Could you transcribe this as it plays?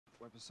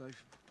Weapon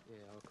safe? Yeah,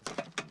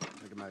 okay.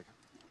 Make it, make it.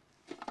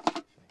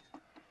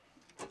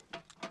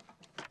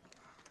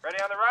 Ready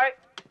on the right?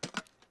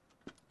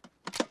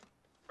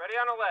 Ready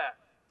on the left.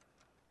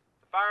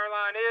 The fire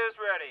line is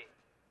ready.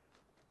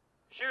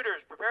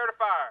 Shooters, prepare to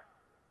fire.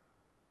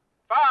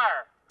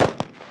 Fire!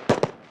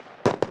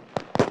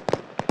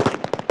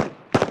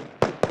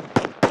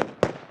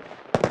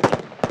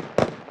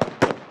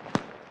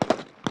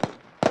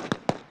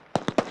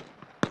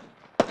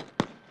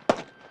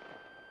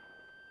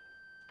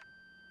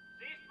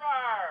 Cease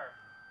fire!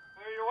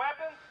 Clear your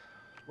weapons.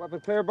 Weapon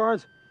clear,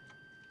 Barnes?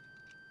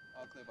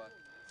 All clear, Bozz.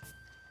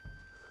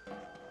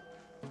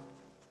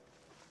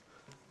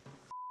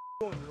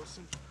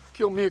 Wilson.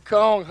 Kill me a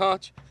Kong,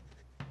 Hunch.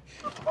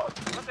 What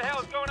the hell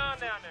is going on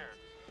down there?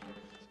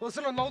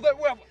 Listen, I know that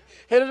weapon.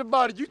 Head of the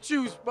body, you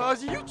choose,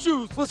 Bozzy, you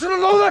choose. Listen, I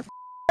know that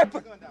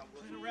weapon. Gun down,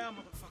 Wilson. Around,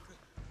 motherfucker.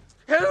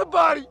 Head of the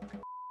body.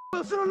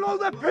 Listen, I know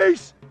that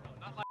piece.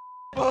 Not like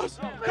Buzz.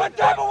 God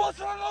damn it,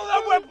 Wilson, I know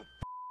that weapon.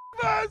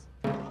 Buzz.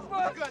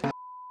 Buzz.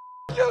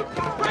 You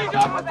bring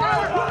up a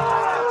jam.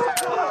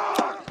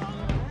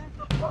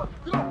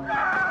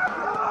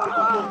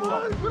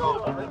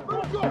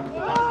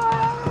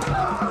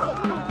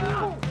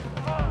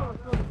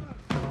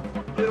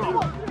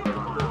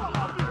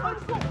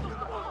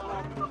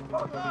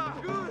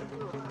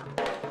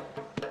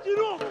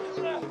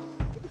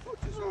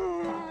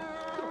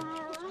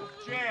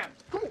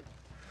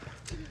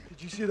 Did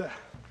you see that?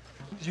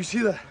 Did you see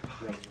that?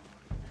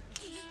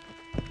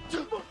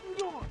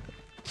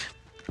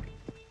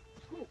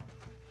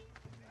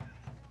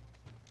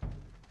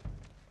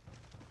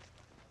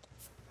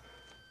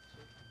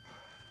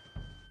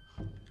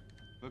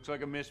 Looks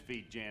like a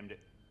misfeed jammed it.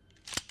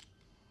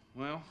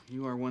 Well,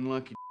 you are one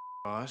lucky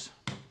Bozz.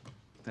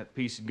 If that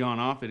piece had gone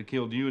off, it'd have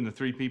killed you and the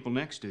 3 people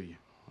next to you.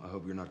 I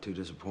hope you're not too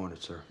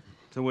disappointed, sir.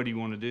 So what do you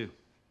want to do?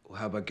 Well,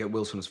 how about get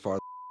Wilson as far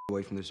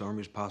away from this army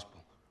as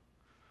possible?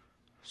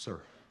 Sir.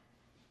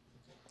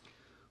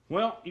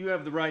 Well, you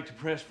have the right to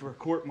press for a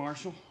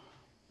court-martial.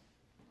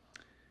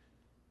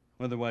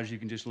 Otherwise, you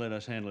can just let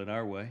us handle it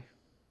our way.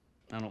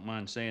 I don't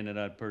mind saying that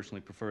I'd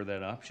personally prefer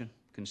that option.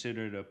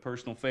 Consider it a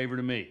personal favor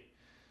to me.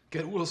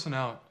 Get Wilson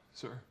out,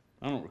 sir.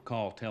 I don't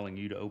recall telling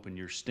you to open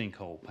your stink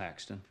hole,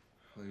 Paxton.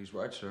 Well, he's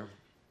right, sir.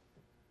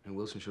 And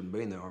Wilson shouldn't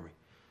be in the army,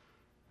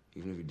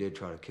 even if he did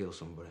try to kill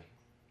somebody.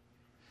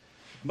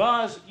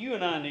 Bozz, you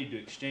and I need to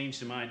exchange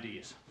some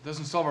ideas. It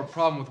doesn't solve our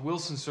problem with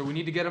Wilson, sir. We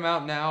need to get him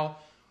out now,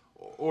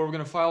 or we're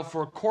gonna file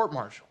for a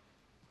court-martial.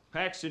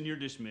 Paxton, you're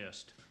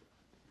dismissed.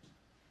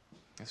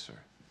 Yes, sir.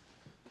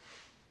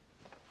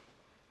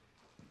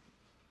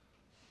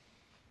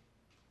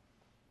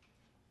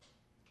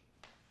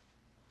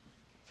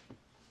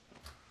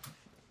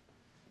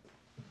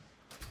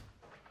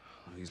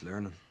 He's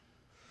learning.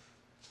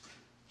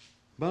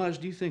 Bozz,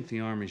 do you think the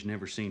Army's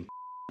never seen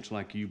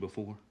like you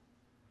before?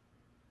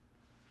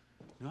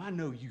 Now, I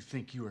know you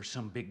think you are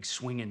some big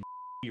swinging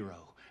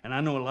hero, and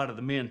I know a lot of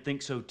the men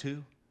think so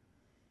too,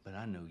 but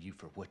I know you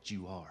for what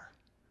you are.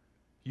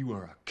 You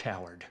are a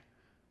coward,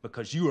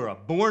 because you are a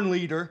born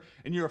leader,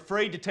 and you're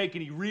afraid to take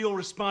any real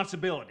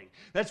responsibility.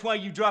 That's why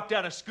you dropped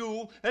out of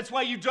school. That's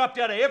why you dropped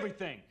out of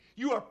everything.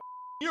 You are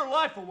your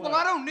life away. Well,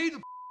 I don't need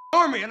the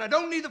army, and I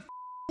don't need the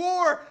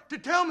war to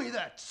tell me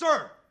that,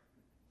 sir.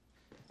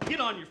 Get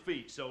on your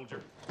feet, soldier.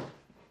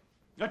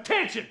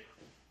 Attention!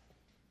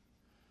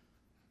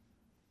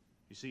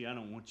 You see, I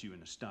don't want you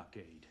in a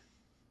stockade.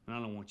 And I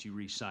don't want you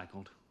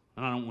recycled.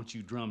 And I don't want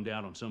you drummed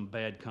out on some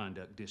bad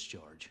conduct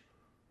discharge.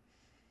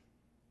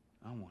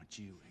 I want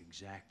you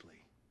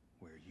exactly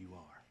where you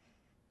are.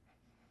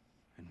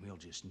 And we'll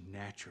just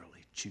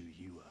naturally chew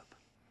you up.